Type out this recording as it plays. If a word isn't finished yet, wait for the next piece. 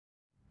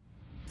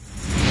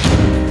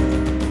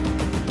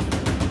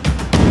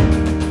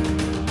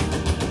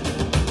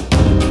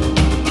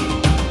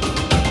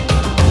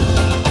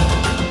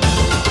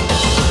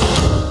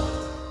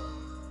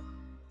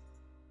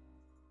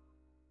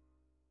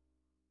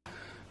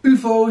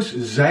UFO's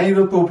zijn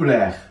weer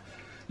populair.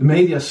 De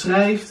media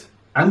schrijft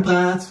en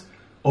praat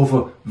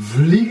over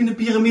vliegende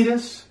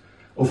piramides,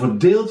 over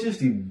deeltjes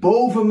die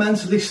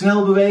bovenmenselijk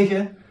snel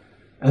bewegen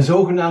en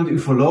zogenaamde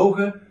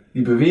ufologen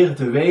die beweren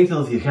te weten dat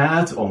het hier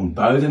gaat om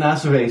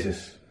buitenaardse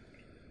wezens.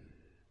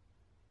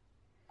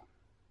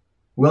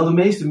 Hoewel de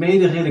meeste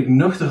media redelijk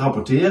nuchter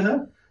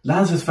rapporteren,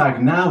 laten ze het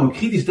vaak na om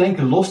kritisch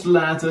denken los te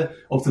laten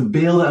op de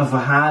beelden en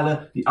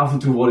verhalen die af en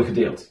toe worden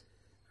gedeeld.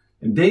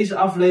 In deze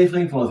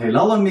aflevering van het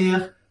heelal en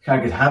meer ga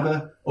ik het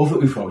hebben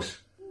over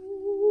UFO's.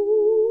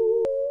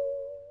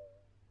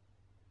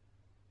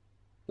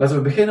 Laten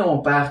we beginnen om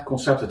een paar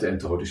concepten te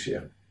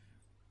introduceren.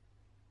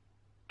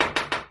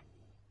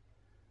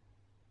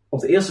 Op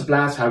de eerste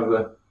plaats hebben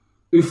we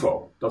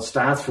UFO. Dat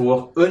staat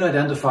voor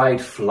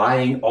Unidentified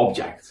Flying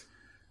Object.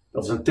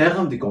 Dat is een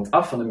term die komt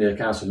af van de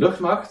Amerikaanse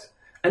luchtmacht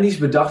en die is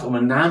bedacht om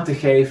een naam te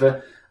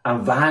geven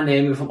aan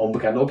waarnemingen van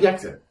onbekende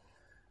objecten.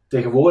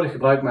 Tegenwoordig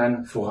gebruikt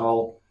men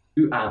vooral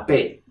UAP.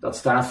 Dat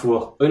staat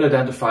voor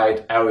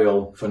Unidentified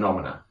Aerial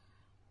Phenomena.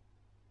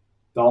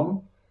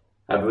 Dan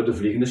hebben we de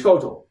vliegende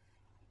schotel.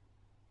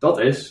 Dat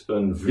is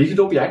een vliegend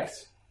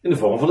object in de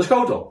vorm van een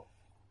schotel.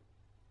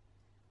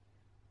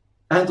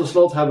 En tot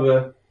slot hebben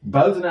we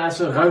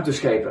buitenaardse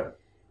ruimteschepen.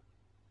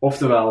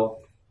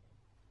 Oftewel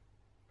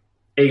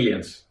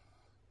aliens.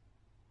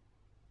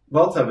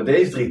 Wat hebben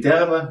deze drie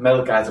termen met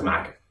elkaar te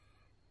maken?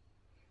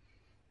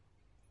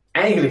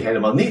 Eigenlijk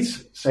helemaal niets.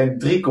 Het zijn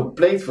drie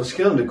compleet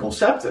verschillende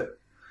concepten.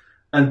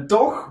 En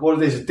toch worden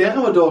deze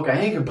termen door elkaar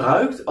heen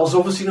gebruikt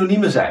alsof het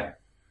synoniemen zijn.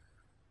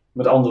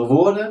 Met andere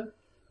woorden,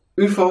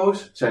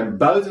 UFO's zijn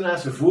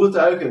buitenaardse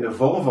voertuigen in de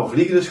vorm van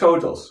vliegende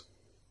schotels.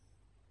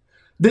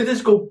 Dit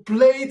is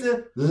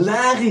complete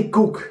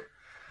lariekoek.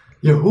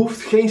 Je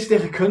hoeft geen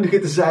sterrenkundige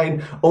te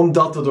zijn om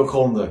dat te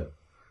doorgronden.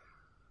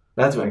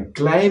 Laten we een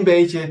klein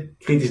beetje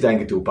kritisch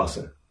denken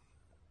toepassen.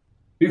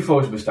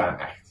 UFO's bestaan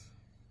echt.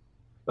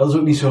 Dat is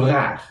ook niet zo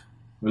raar.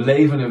 We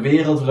leven in een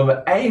wereld waarin we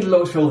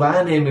eindeloos veel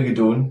waarnemingen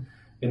doen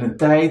in een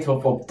tijd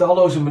waarop we op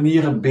talloze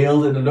manieren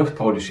beelden in de lucht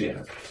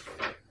produceren.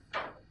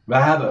 We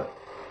hebben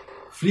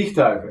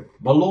vliegtuigen,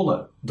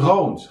 ballonnen,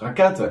 drones,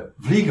 raketten,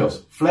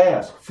 vliegers,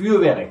 flares,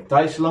 vuurwerk,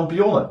 Thaise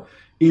lampionnen,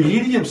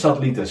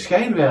 iridiumsatellieten,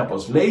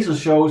 schijnwerpers,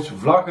 lasershows,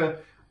 vlaggen,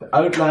 de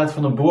uitlaat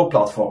van een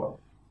boorplatform.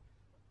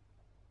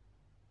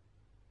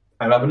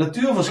 En we hebben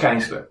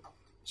natuurverschijnselen,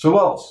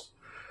 zoals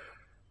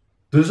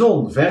de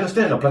zon, verre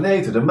sterren,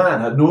 planeten, de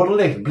maan, het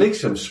noorderlicht,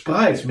 bliksem,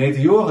 sprites,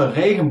 meteoren,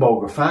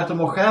 regenbogen, fata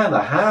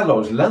morgana,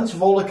 halo's,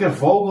 lenswolken,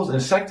 vogels,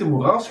 insecten,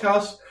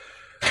 moerasgas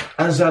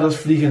en zelfs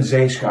vliegend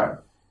zeeschuim.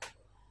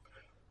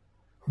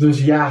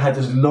 Dus ja, het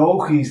is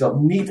logisch dat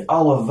niet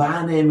alle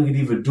waarnemingen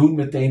die we doen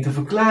meteen te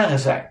verklaren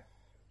zijn.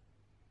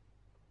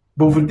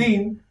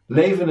 Bovendien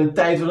leven we in een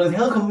tijd waarin het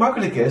heel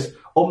gemakkelijk is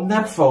om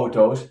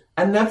nepfoto's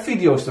en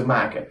nepvideo's te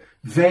maken.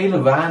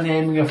 Vele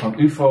waarnemingen van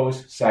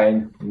UFO's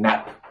zijn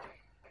nep.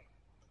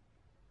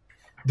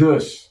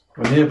 Dus,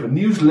 wanneer je op het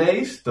nieuws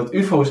leest dat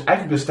UFO's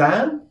echt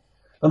bestaan,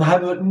 dan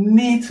hebben we het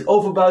niet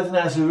over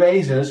buitenaardse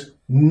wezens,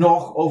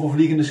 noch over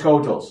vliegende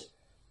schotels.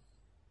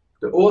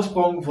 De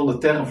oorsprong van de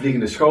term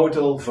vliegende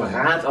schotel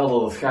verraadt al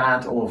dat het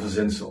gaat om een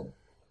verzinsel.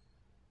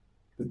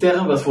 De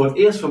term werd voor het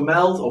eerst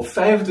vermeld op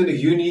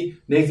 25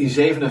 juni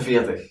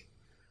 1947.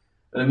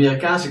 Een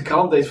Amerikaanse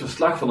krant deed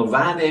verslag van een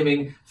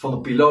waarneming van de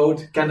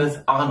piloot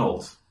Kenneth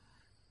Arnold.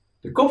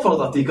 De kop van het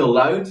artikel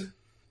luidt: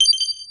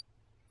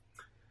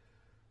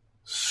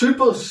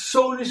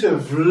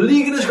 supersonische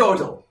vliegende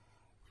schotel.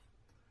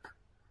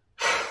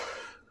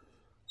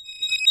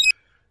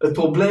 Het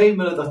probleem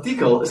met het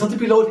artikel is dat de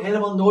piloot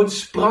helemaal nooit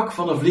sprak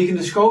van een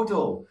vliegende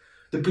schotel.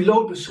 De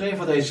piloot beschreef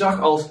wat hij zag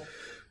als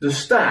de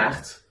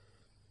staart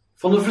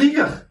van een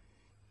vlieger.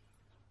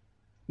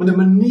 Maar de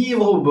manier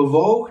waarop het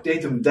bewoog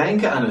deed hem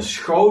denken aan een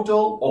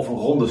schotel of een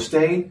ronde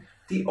steen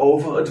die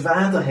over het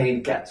water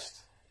heen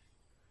ketst.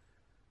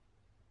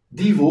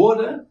 Die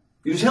woorden,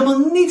 die dus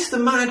helemaal niets te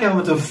maken hebben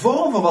met de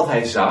vorm van wat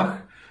hij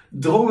zag,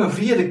 drongen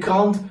via de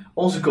krant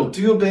onze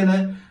cultuur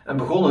binnen en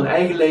begonnen een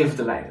eigen leven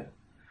te leiden.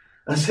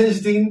 En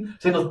sindsdien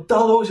zijn er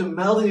talloze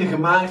meldingen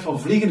gemaakt van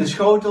vliegende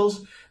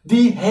schotels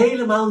die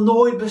helemaal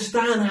nooit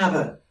bestaan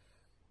hebben.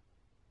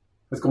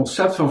 Het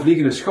concept van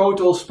vliegende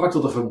schotels sprak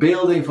tot de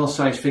verbeelding van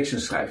science fiction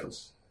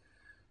schrijvers.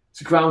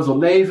 Ze kwamen tot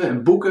leven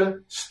in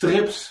boeken,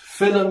 strips,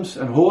 films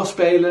en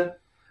hoorspelen.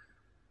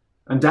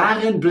 En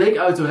daarin bleek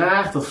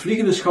uiteraard dat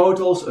vliegende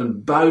schotels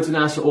een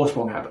buitenaardse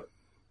oorsprong hebben.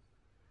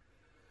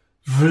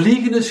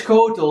 Vliegende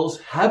schotels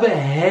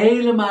hebben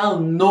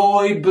helemaal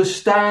nooit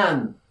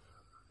bestaan.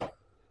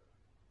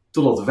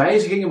 Totdat wij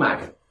ze gingen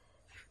maken.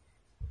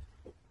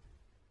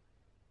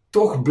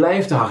 Toch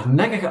blijft de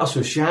hardnekkige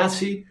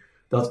associatie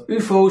dat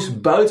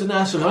UFO's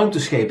buitenaardse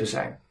ruimteschepen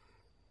zijn.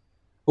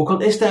 Ook al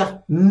is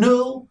daar 0,0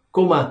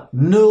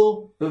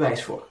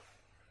 bewijs voor.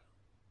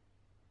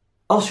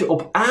 Als je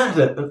op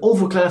aarde een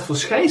onverklaard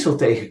verschijnsel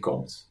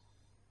tegenkomt,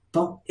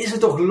 dan is het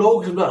toch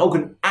logisch om daar ook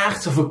een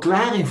aardse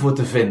verklaring voor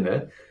te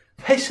vinden.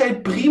 Wij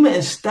zijn prima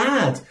in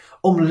staat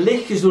om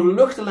lichtjes door de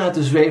lucht te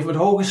laten zweven met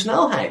hoge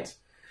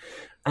snelheid.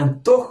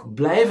 En toch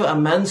toch blijven er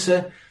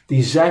mensen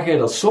die zeggen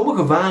dat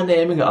sommige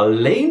waarnemingen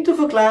alleen te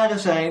verklaren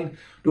zijn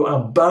door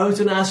er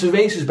buitenaardse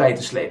wezens bij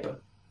te slepen.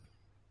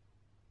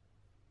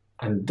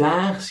 En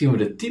daar zien we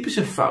de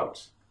typische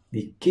fout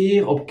die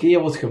keer op keer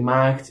wordt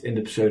gemaakt in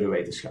de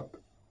pseudowetenschap.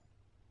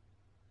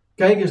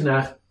 Kijk eens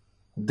naar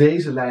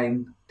deze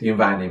lijn die een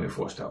waarneming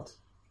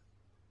voorstelt.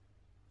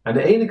 Aan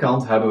de ene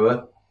kant hebben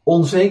we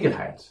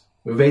onzekerheid.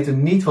 We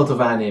weten niet wat de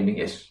waarneming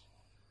is.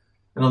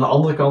 En aan de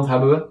andere kant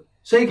hebben we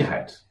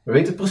zekerheid. We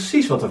weten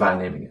precies wat de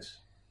waarneming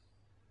is.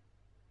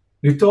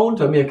 Nu toont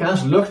de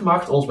Amerikaanse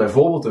luchtmacht ons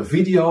bijvoorbeeld een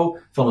video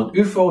van een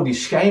UFO die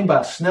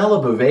schijnbaar sneller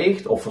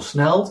beweegt of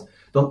versnelt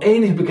dan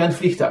enig bekend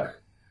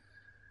vliegtuig.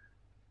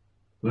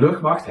 De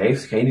luchtmacht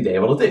heeft geen idee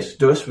wat het is,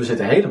 dus we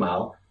zitten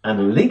helemaal aan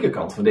de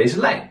linkerkant van deze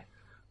lijn,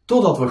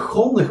 totdat we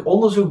grondig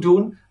onderzoek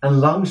doen en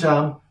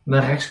langzaam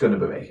naar rechts kunnen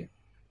bewegen.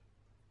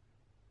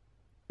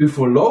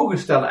 Ufologen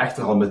stellen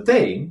echter al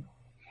meteen: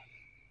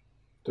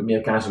 de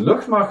Amerikaanse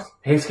luchtmacht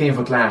heeft geen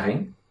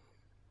verklaring.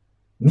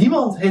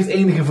 Niemand heeft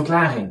enige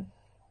verklaring.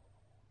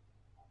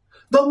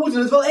 Dan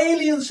moeten het wel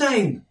aliens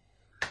zijn.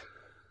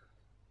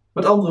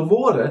 Met andere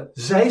woorden,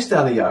 zij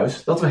stellen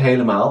juist dat we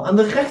helemaal aan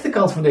de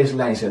rechterkant van deze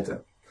lijn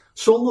zitten.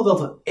 Zonder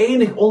dat er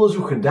enig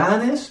onderzoek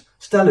gedaan is,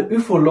 stellen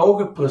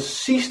ufologen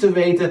precies te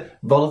weten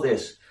wat het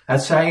is.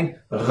 Het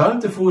zijn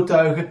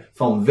ruimtevoertuigen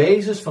van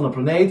wezens van een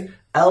planeet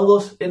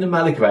elders in de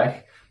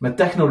Melkweg, met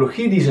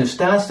technologie die ze in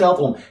staat stelt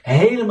om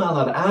helemaal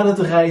naar de aarde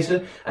te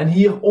reizen en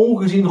hier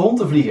ongezien rond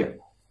te vliegen.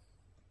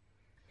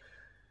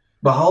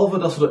 Behalve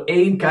dat ze door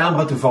één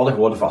camera toevallig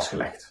worden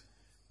vastgelegd.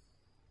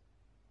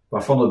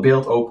 Waarvan het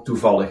beeld ook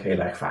toevallig heel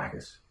erg vaag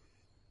is.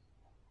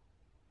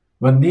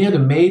 Wanneer de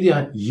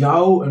media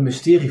jou een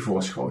mysterie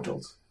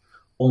voorschotelt,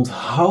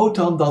 onthoud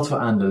dan dat we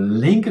aan de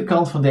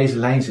linkerkant van deze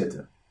lijn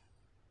zitten.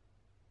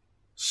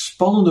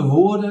 Spannende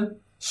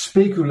woorden,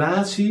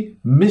 speculatie,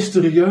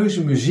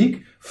 mysterieuze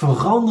muziek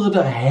veranderen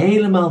er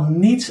helemaal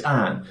niets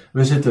aan.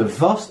 We zitten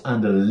vast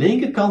aan de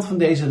linkerkant van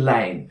deze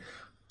lijn,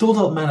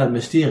 totdat men het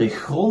mysterie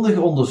grondig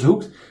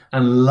onderzoekt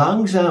en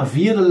langzaam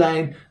via de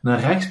lijn naar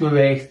rechts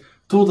beweegt,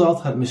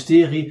 totdat het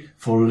mysterie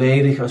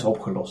volledig is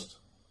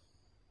opgelost.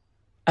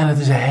 En het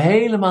is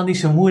helemaal niet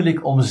zo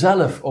moeilijk om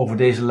zelf over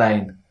deze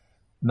lijn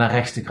naar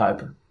rechts te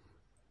kruipen.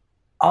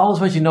 Alles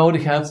wat je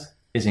nodig hebt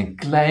is een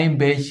klein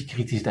beetje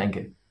kritisch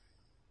denken.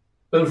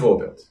 Een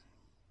voorbeeld.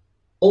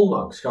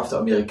 Onlangs gaf de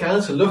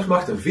Amerikaanse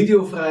luchtmacht een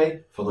video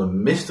vrij van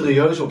een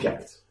mysterieus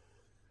object.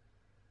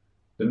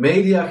 De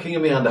media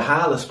gingen mee aan de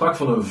halen en sprak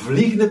van een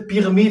vliegende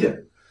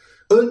piramide.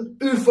 Een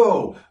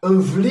UFO,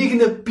 een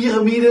vliegende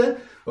piramide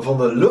waarvan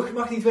de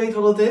luchtmacht niet weet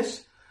wat het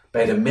is.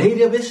 Bij de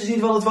media wisten ze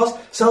niet wat het was.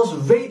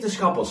 Zelfs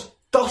wetenschappers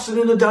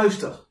tasten in het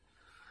duister.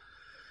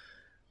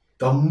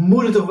 Dan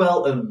moet het toch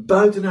wel een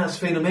buitenaards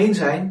fenomeen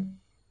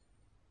zijn?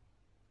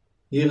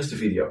 Hier is de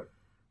video.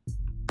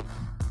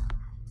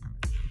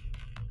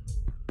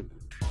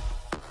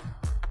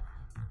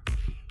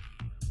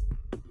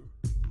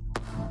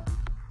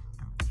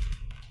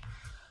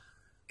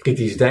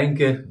 Kritisch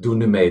denken doen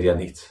de media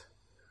niet.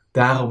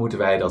 Daarom moeten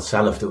wij dat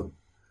zelf doen.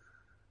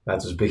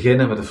 Laten we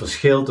beginnen met het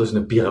verschil tussen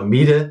een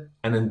piramide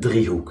en een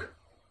driehoek.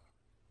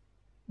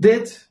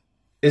 Dit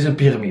is een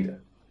piramide.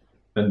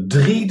 Een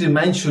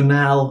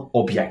driedimensionaal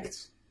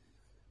object.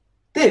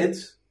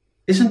 Dit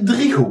is een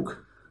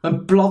driehoek.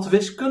 Een plat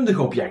wiskundig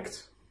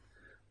object.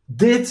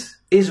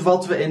 Dit is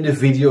wat we in de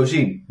video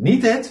zien.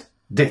 Niet dit,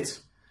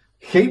 dit.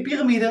 Geen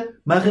piramide,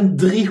 maar een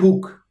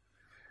driehoek.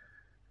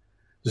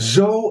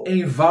 Zo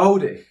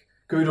eenvoudig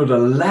kun je door de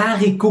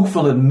lariekoek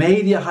van het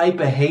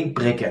media-hype heen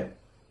prikken.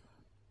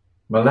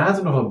 Maar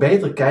laten we nog wat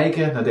beter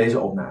kijken naar deze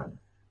opname.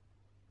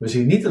 We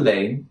zien niet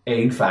alleen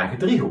één vage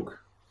driehoek.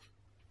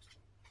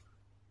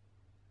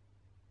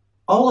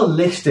 Alle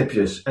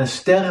lichtstipjes en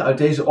sterren uit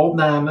deze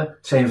opname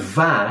zijn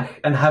vaag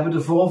en hebben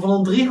de vorm van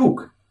een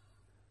driehoek.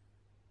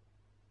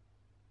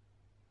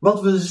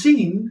 Wat we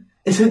zien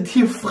is het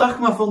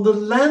diafragma van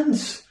de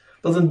lens,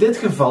 dat in dit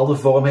geval de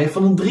vorm heeft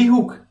van een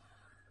driehoek.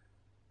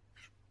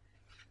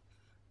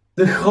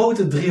 De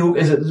grote driehoek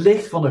is het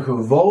licht van een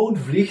gewoon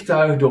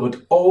vliegtuig door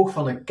het oog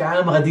van een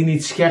camera die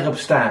niet scherp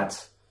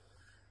staat.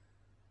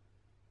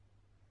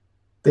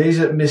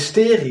 Deze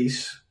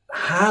mysteries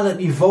halen het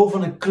niveau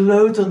van een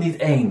kleuter niet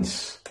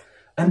eens.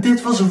 En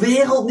dit was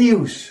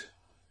wereldnieuws.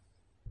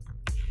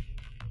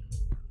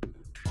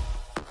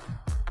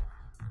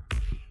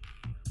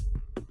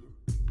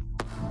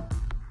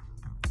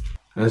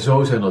 En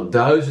zo zijn er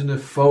duizenden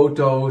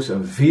foto's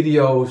en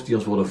video's die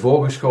ons worden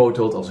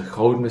voorgeschoteld als een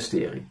groot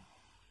mysterie.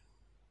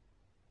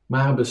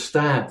 Maar er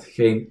bestaat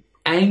geen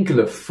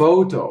enkele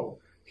foto,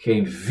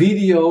 geen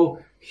video,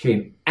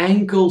 geen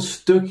enkel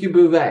stukje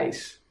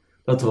bewijs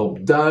dat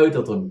erop duidt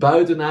dat er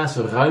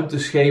buitenaardse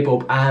ruimteschepen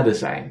op aarde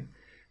zijn.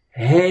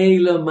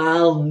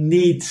 Helemaal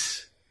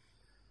niets.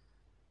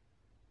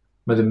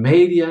 Maar de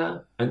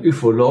media en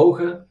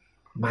ufologen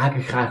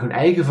maken graag hun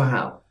eigen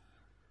verhaal.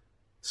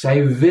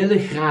 Zij willen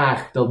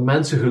graag dat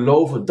mensen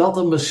geloven dat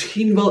er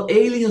misschien wel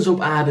aliens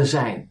op aarde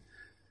zijn.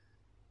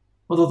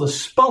 want dat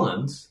is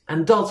spannend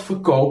en dat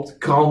verkoopt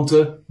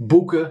kranten,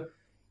 boeken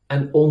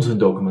en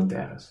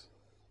onzindocumentaires.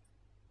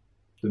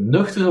 De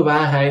nuchtere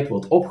waarheid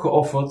wordt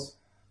opgeofferd,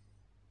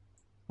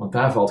 want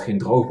daar valt geen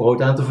droog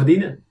brood aan te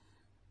verdienen.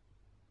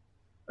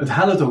 Het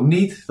helpt ook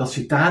niet dat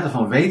citaten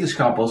van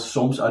wetenschappers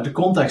soms uit de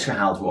context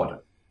gehaald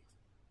worden.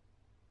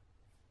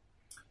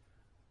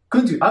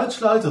 Kunt u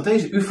uitsluiten dat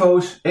deze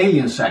UFO's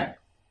aliens zijn?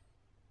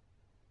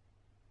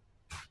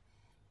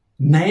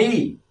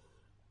 Nee,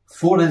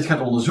 voordat je het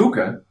gaat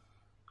onderzoeken,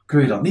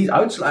 kun je dat niet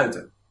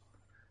uitsluiten.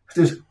 Het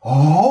is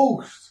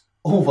hoogst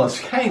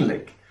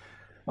onwaarschijnlijk.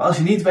 Maar als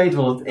je niet weet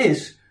wat het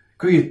is,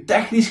 kun je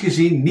technisch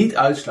gezien niet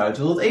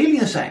uitsluiten dat het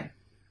aliens zijn.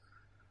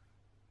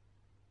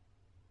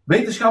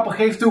 Wetenschapper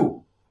geeft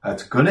toe,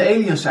 het kunnen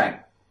aliens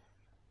zijn.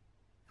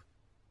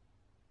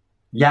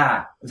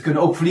 Ja, het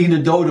kunnen ook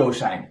vliegende dodo's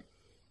zijn.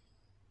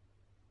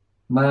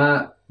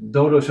 Maar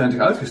dodo's zijn toch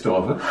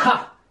uitgestorven?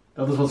 Ha,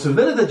 dat is wat ze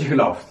willen dat je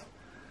gelooft.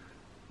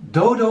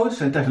 Dodo's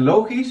zijn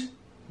technologisch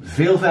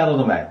veel verder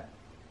dan wij.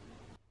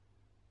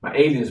 Maar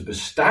aliens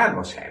bestaan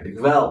waarschijnlijk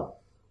wel.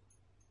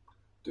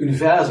 Het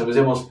universum is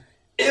immers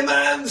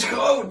immens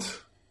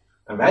groot.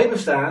 En wij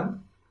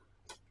bestaan,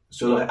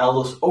 zullen er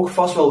elders ook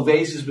vast wel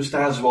wezens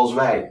bestaan zoals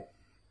wij.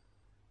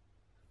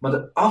 Maar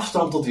de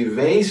afstand tot die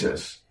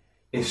wezens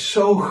is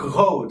zo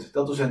groot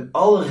dat we ze in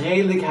alle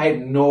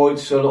redelijkheid nooit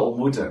zullen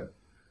ontmoeten.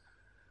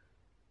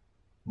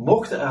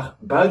 Mochten er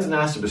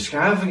buitenaardse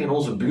beschavingen in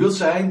onze buurt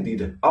zijn die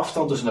de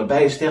afstand tussen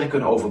nabije sterren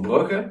kunnen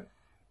overbruggen,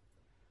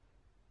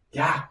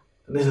 ja,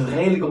 dan is het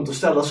redelijk om te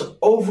stellen dat ze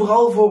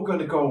overal voor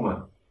kunnen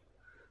komen.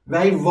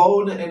 Wij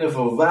wonen in een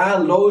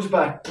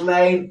verwaarloosbaar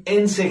klein,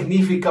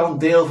 insignificant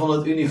deel van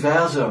het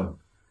universum.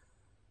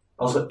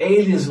 Als er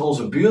aliens in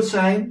onze buurt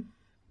zijn,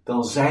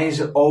 dan zijn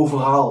ze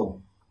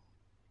overal.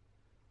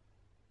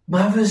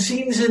 Maar we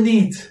zien ze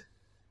niet.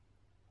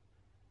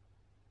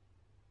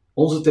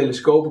 Onze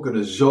telescopen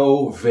kunnen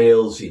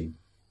zoveel zien.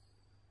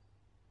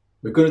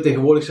 We kunnen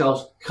tegenwoordig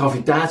zelfs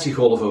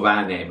gravitatiegolven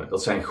waarnemen.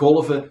 Dat zijn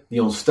golven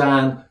die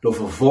ontstaan door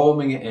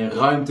vervormingen in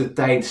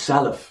ruimte-tijd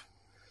zelf.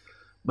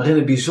 Maar in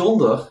het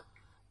bijzonder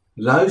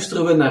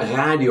luisteren we naar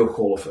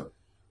radiogolven.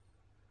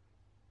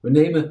 We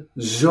nemen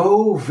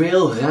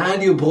zoveel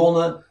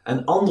radiobronnen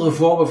en andere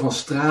vormen van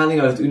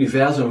straling uit het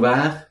universum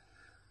waar.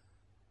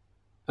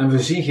 En we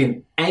zien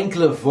geen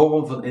enkele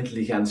vorm van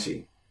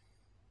intelligentie.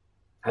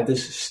 Het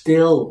is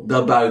stil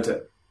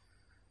daarbuiten.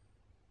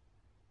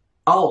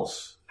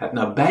 Als het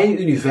nabije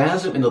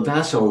universum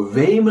inderdaad zou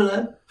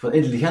wemelen van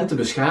intelligente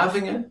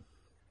beschavingen,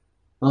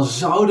 dan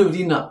zouden we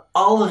die naar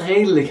alle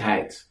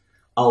redelijkheid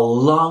al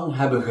lang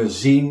hebben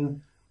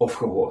gezien of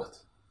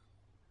gehoord.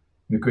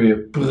 Nu kun je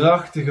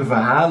prachtige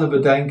verhalen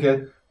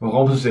bedenken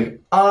waarom ze zich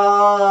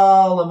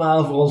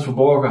allemaal voor ons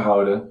verborgen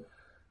houden,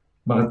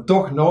 maar het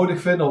toch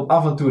nodig vinden om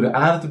af en toe de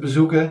aarde te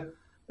bezoeken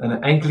en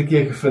een enkele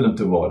keer gefilmd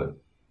te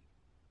worden.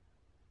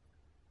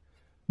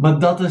 Maar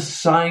dat is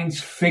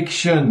science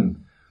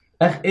fiction.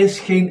 Er is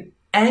geen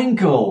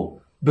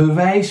enkel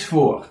bewijs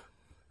voor.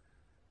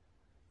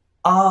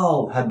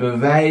 Al het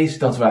bewijs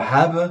dat we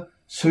hebben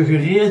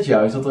suggereert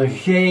juist dat er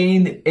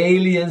geen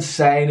aliens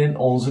zijn in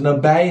onze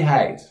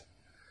nabijheid.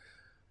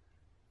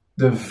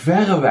 De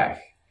verreweg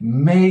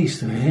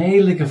meest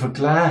redelijke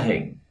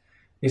verklaring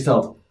is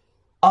dat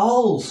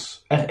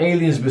als er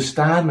aliens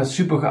bestaan met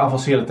super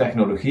geavanceerde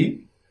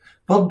technologie,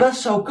 wat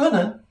best zou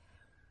kunnen,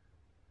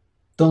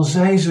 dan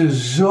zijn ze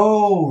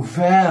zo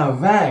ver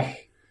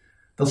weg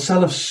dat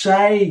zelfs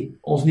zij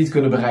ons niet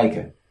kunnen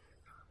bereiken.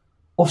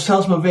 Of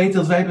zelfs maar weten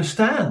dat wij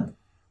bestaan.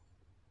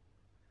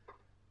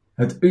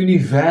 Het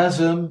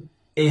universum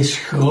is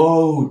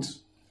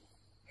groot.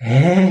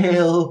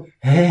 Heel,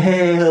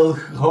 heel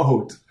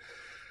groot.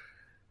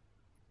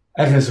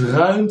 Er is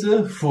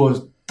ruimte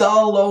voor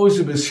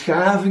talloze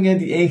beschavingen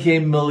die in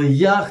geen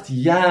miljard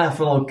jaar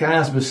van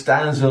elkaars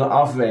bestaan zullen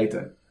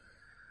afweten.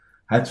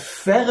 Het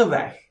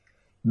verreweg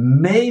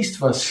meest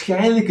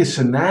waarschijnlijke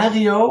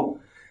scenario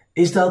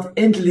is dat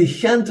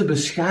intelligente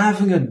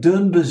beschavingen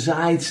dun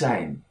bezaaid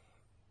zijn.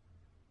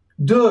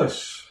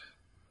 Dus,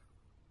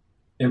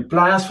 in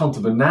plaats van te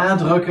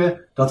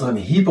benadrukken dat er een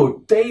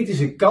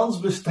hypothetische kans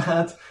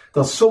bestaat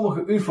dat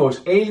sommige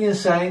UFO's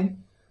aliens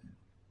zijn,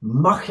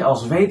 mag je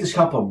als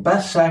wetenschapper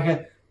best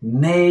zeggen,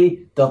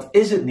 nee, dat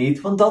is het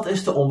niet, want dat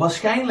is te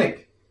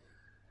onwaarschijnlijk.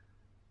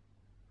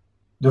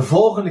 De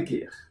volgende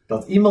keer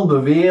dat iemand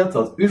beweert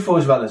dat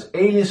UFO's wel eens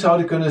aliens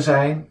zouden kunnen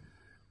zijn,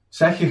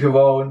 zeg je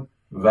gewoon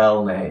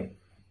wel nee.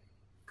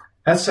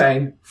 Het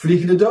zijn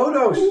vliegende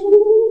dodo's.